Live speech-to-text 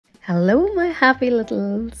Hello my happy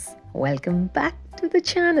littles, welcome back to the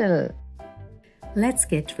channel. Let's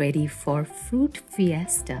get ready for Fruit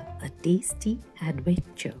Fiesta, a tasty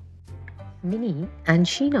adventure. Minnie and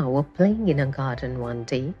Sheena were playing in a garden one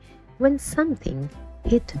day when something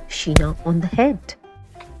hit Sheena on the head.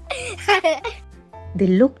 They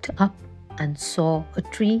looked up and saw a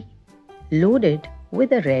tree loaded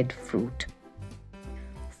with a red fruit.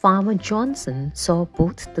 Farmer Johnson saw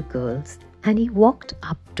both the girls and he walked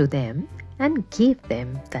up to them and gave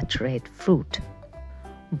them that red fruit.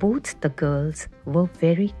 Both the girls were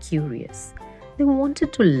very curious. They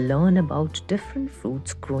wanted to learn about different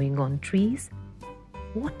fruits growing on trees,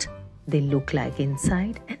 what they look like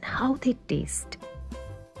inside and how they taste.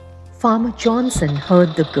 Farmer Johnson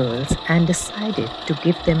heard the girls and decided to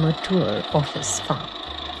give them a tour of his farm.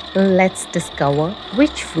 Let's discover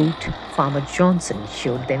which fruit Farmer Johnson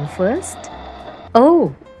showed them first.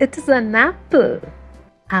 Oh, it is an apple.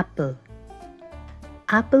 Apple.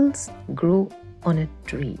 Apples grow on a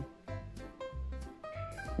tree.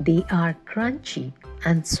 They are crunchy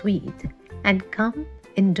and sweet and come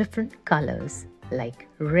in different colors like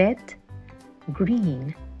red,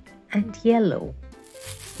 green, and yellow.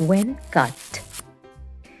 When cut,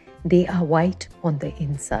 they are white on the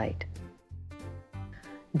inside.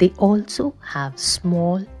 They also have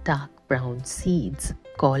small dark brown seeds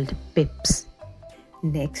called pips.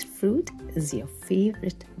 Next fruit is your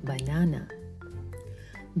favorite banana.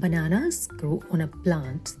 Bananas grow on a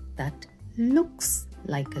plant that looks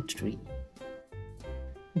like a tree.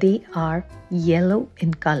 They are yellow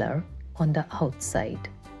in color on the outside.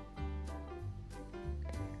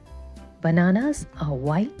 Bananas are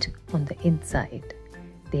white on the inside.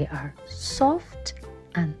 They are soft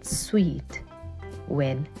and sweet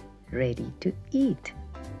when ready to eat.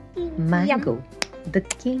 Mango, the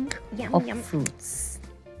king of fruits.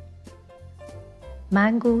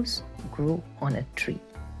 Mangoes grow on a tree.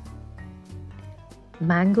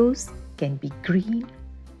 Mangoes can be green,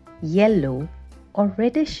 yellow, or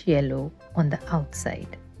reddish yellow on the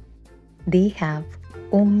outside. They have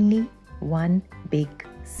only one big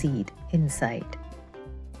seed inside.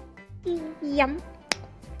 Yum.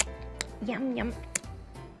 Yum, yum.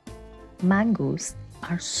 Mangoes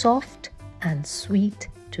are soft and sweet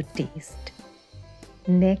to taste.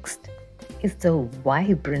 Next is the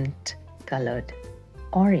vibrant colored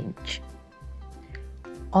orange.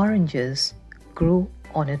 Oranges grow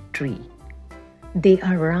on a tree. They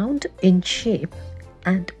are round in shape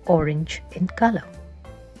and orange in color.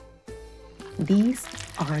 These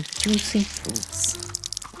are juicy fruits.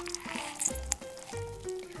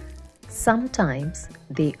 Sometimes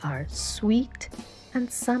they are sweet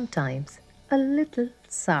and sometimes a little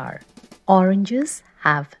sour. Oranges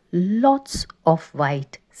have lots of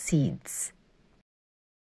white seeds.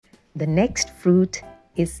 The next fruit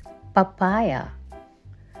is papaya.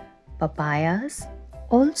 Papayas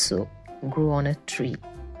also grow on a tree.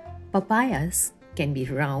 Papayas can be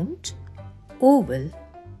round, oval,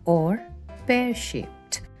 or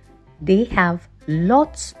pear-shaped. They have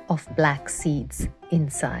lots of black seeds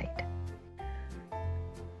inside.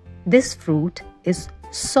 This fruit is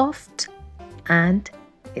soft and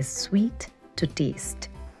is sweet to taste.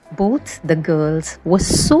 Both the girls were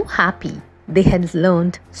so happy. They had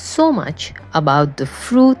learned so much about the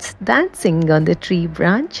fruits dancing on the tree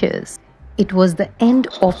branches. It was the end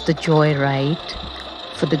of the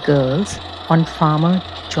joyride for the girls on Farmer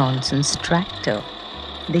Johnson's tractor.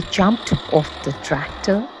 They jumped off the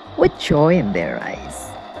tractor with joy in their eyes.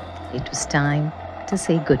 It was time to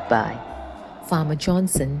say goodbye. Farmer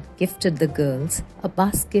Johnson gifted the girls a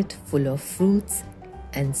basket full of fruits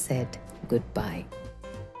and said goodbye.